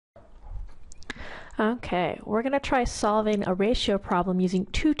Okay, we're going to try solving a ratio problem using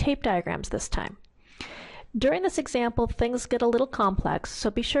two tape diagrams this time. During this example, things get a little complex, so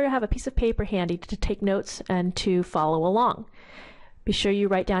be sure to have a piece of paper handy to take notes and to follow along. Be sure you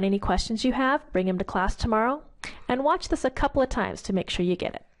write down any questions you have, bring them to class tomorrow, and watch this a couple of times to make sure you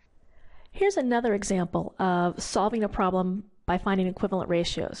get it. Here's another example of solving a problem by finding equivalent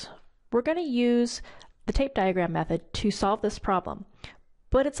ratios. We're going to use the tape diagram method to solve this problem,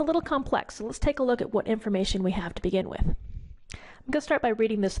 but it's a little complex, so let's take a look at what information we have to begin with. I'm going to start by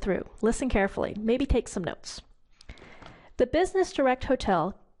reading this through. Listen carefully, maybe take some notes. The Business Direct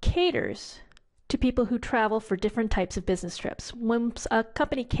Hotel caters to people who travel for different types of business trips. When a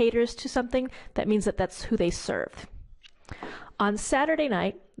company caters to something, that means that that's who they serve. On Saturday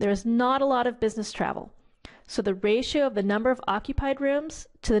night, there is not a lot of business travel, so the ratio of the number of occupied rooms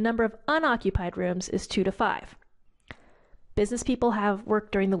to the number of unoccupied rooms is 2:5. Business people have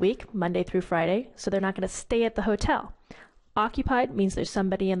work during the week, Monday through Friday, so they're not going to stay at the hotel. Occupied means there's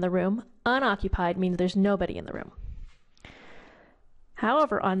somebody in the room. Unoccupied means there's nobody in the room.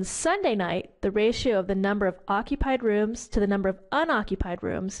 However, on Sunday night, the ratio of the number of occupied rooms to the number of unoccupied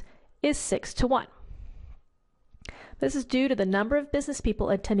rooms is 6:1. This is due to the number of business people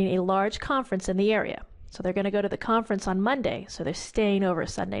attending a large conference in the area. So they're going to go to the conference on Monday, so they're staying over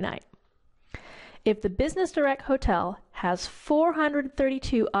Sunday night. If the Business Direct Hotel has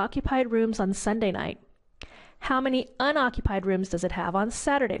 432 occupied rooms on Sunday night, how many unoccupied rooms does it have on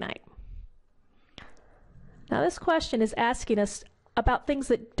Saturday night? Now this question is asking us about things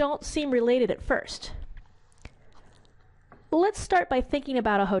that don't seem related at first. Let's start by thinking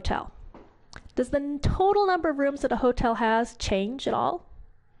about a hotel. Does the total number of rooms that a hotel has change at all?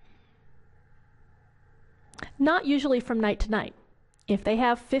 Not usually from night to night. If they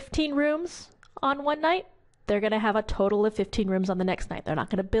have 15 rooms on one night, they're going to have a total of 15 rooms on the next night. They're not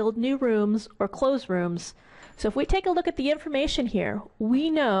going to build new rooms or close rooms. So if we take a look at the information here, we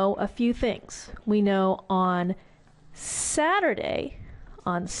know a few things. We know on Saturday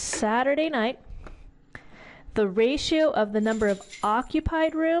night, the ratio of the number of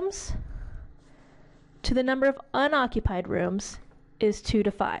occupied rooms to the number of unoccupied rooms is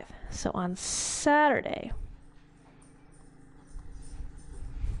 2:5. So on Saturday,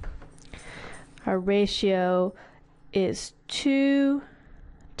 our ratio is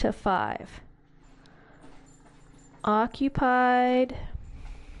 2:5. Occupied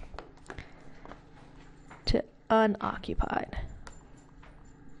to unoccupied.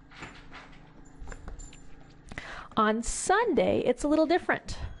 On Sunday, it's a little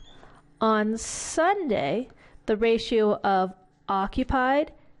different. On Sunday, the ratio of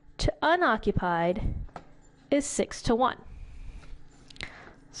occupied to unoccupied is 6:1.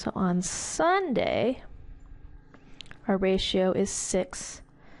 So on Sunday, our ratio is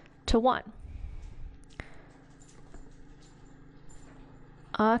 6:1.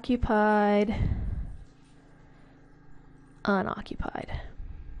 Occupied, unoccupied.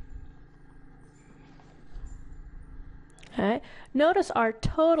 Okay. Notice our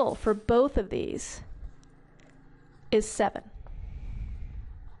total for both of these is 7.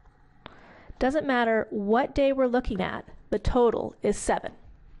 Doesn't matter what day we're looking at, the total is 7.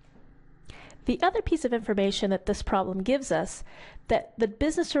 The other piece of information that this problem gives us, that the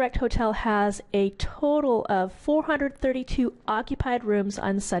Business Direct Hotel has a total of 432 occupied rooms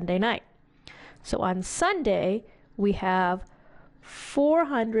on Sunday night. So on Sunday, we have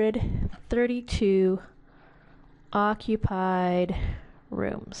 432 occupied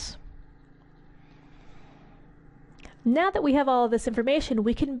rooms. Now that we have all of this information,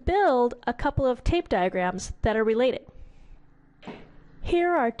 we can build a couple of tape diagrams that are related.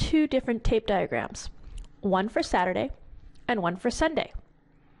 Here are two different tape diagrams, one for Saturday and one for Sunday.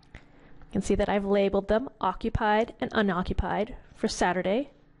 You can see that I've labeled them occupied and unoccupied for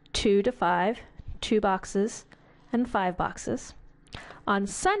Saturday, 2 to 5, 2 boxes and 5 boxes. On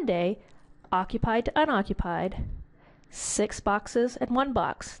Sunday, occupied to unoccupied, 6 boxes and 1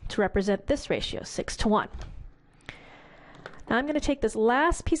 box to represent this ratio, 6:1. Now I'm going to take this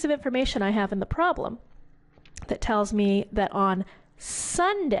last piece of information I have in the problem that tells me that on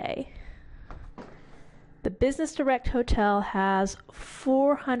Sunday, the Business Direct Hotel has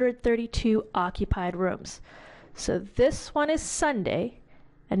 432 occupied rooms. So this one is Sunday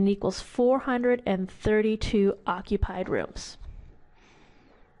and it equals 432 occupied rooms.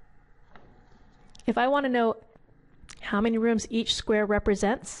 If I want to know how many rooms each square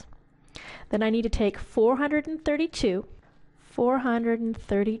represents, then I need to take 432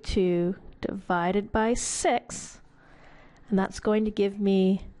 divided by 6, and that's going to give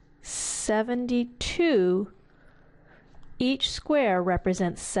me 72. Each square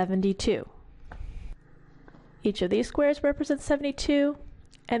represents 72. Each of these squares represents 72,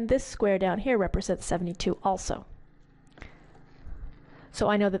 and this square down here represents 72 also. So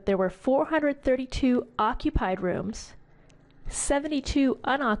I know that there were 432 occupied rooms, 72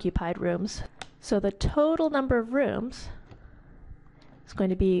 unoccupied rooms, so the total number of rooms is going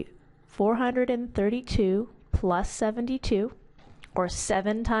to be 432 plus 72, or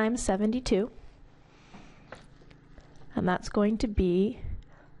 7 times 72, and that's going to be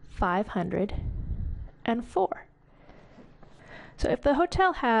 504. So if the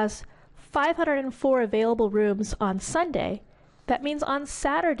hotel has 504 available rooms on Sunday, that means on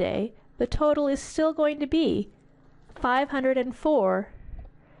Saturday the total is still going to be 504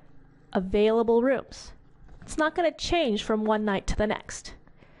 available rooms. It's not going to change from one night to the next.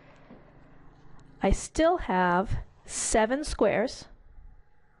 I still have 7 squares.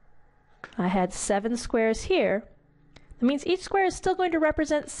 I had 7 squares here. That means each square is still going to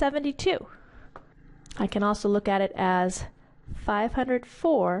represent 72. I can also look at it as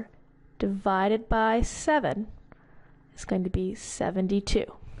 504 divided by 7 is going to be 72.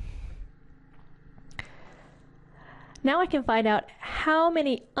 Now I can find out how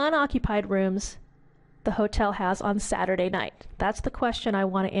many unoccupied rooms the hotel has on Saturday night. That's the question I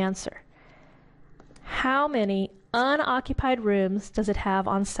want to answer. How many unoccupied rooms does it have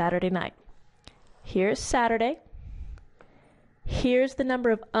on Saturday night? Here's Saturday. Here's the number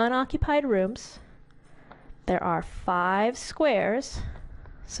of unoccupied rooms. There are 5 squares,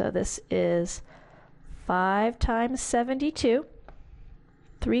 so this is 5 times 72,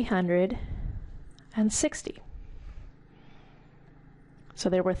 360. So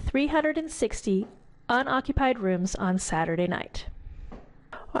there were 360 unoccupied rooms on Saturday night.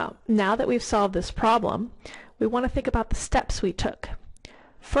 Well, now that we've solved this problem, we want to think about the steps we took.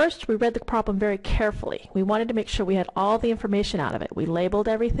 First, we read the problem very carefully. We wanted to make sure we had all the information out of it. We labeled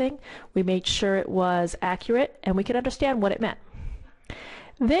everything, we made sure it was accurate, and we could understand what it meant.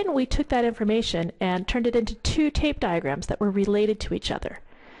 Then we took that information and turned it into 2 tape diagrams that were related to each other.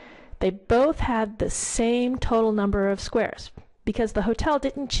 They both had the same total number of squares because the hotel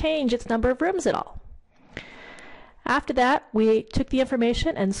didn't change its number of rooms at all. After that, we took the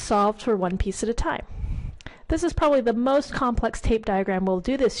information and solved for one piece at a time. This is probably the most complex tape diagram we'll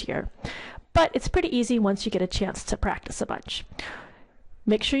do this year, but it's pretty easy once you get a chance to practice a bunch.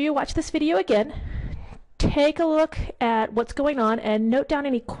 Make sure you watch this video again, take a look at what's going on, and note down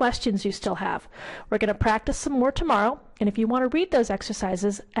any questions you still have. We're going to practice some more tomorrow, and if you want to read those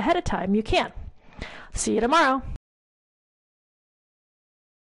exercises ahead of time, you can. See you tomorrow.